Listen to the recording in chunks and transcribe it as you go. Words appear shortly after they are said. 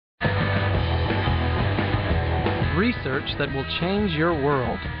Research that will change your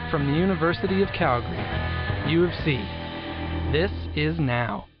world from the University of Calgary. U of C. This is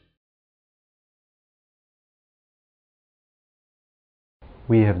Now.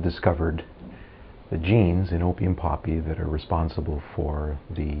 We have discovered the genes in opium poppy that are responsible for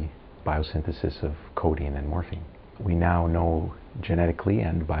the biosynthesis of codeine and morphine. We now know genetically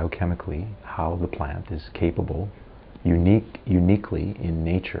and biochemically how the plant is capable, uniquely in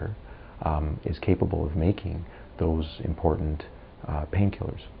nature, is capable of making those important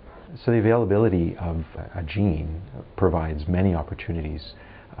painkillers. So the availability of a gene provides many opportunities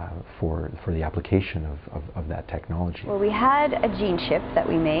for the application of that technology. Well, we had a gene chip that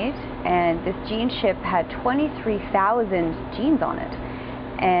we made, and this gene chip had 23,000 genes on it.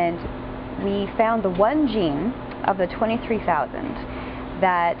 And we found the one gene of the 23,000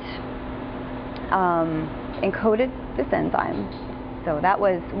 that encoded this enzyme. So that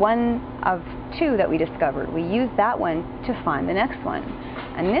was one of two that we discovered. We used that one to find the next one.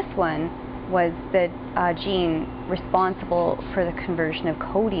 And this one was the gene responsible for the conversion of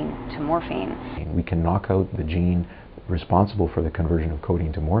codeine to morphine. We can knock out the gene responsible for the conversion of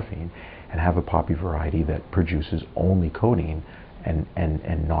codeine to morphine and have a poppy variety that produces only codeine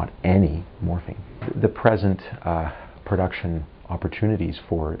and not any morphine. The present production opportunities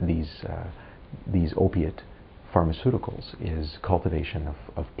for these opiate pharmaceuticals is cultivation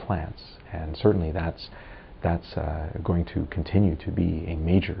of plants, and certainly that's going to continue to be a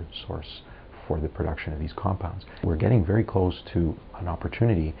major source for the production of these compounds. We're getting very close to an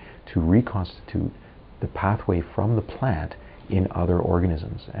opportunity to reconstitute the pathway from the plant in other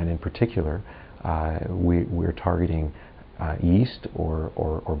organisms, and in particular we're targeting yeast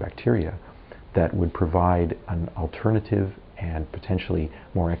or bacteria that would provide an alternative and potentially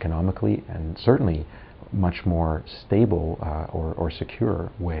more economically and certainly much more stable or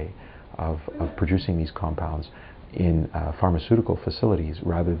secure way of producing these compounds in pharmaceutical facilities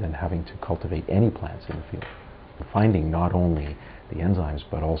rather than having to cultivate any plants in the field. Finding not only the enzymes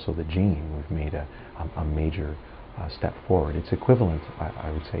but also the gene, we've made a major step forward. It's equivalent, I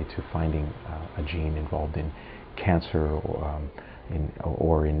would say, to finding a gene involved in cancer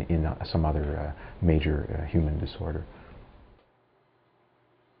or in some other major human disorder.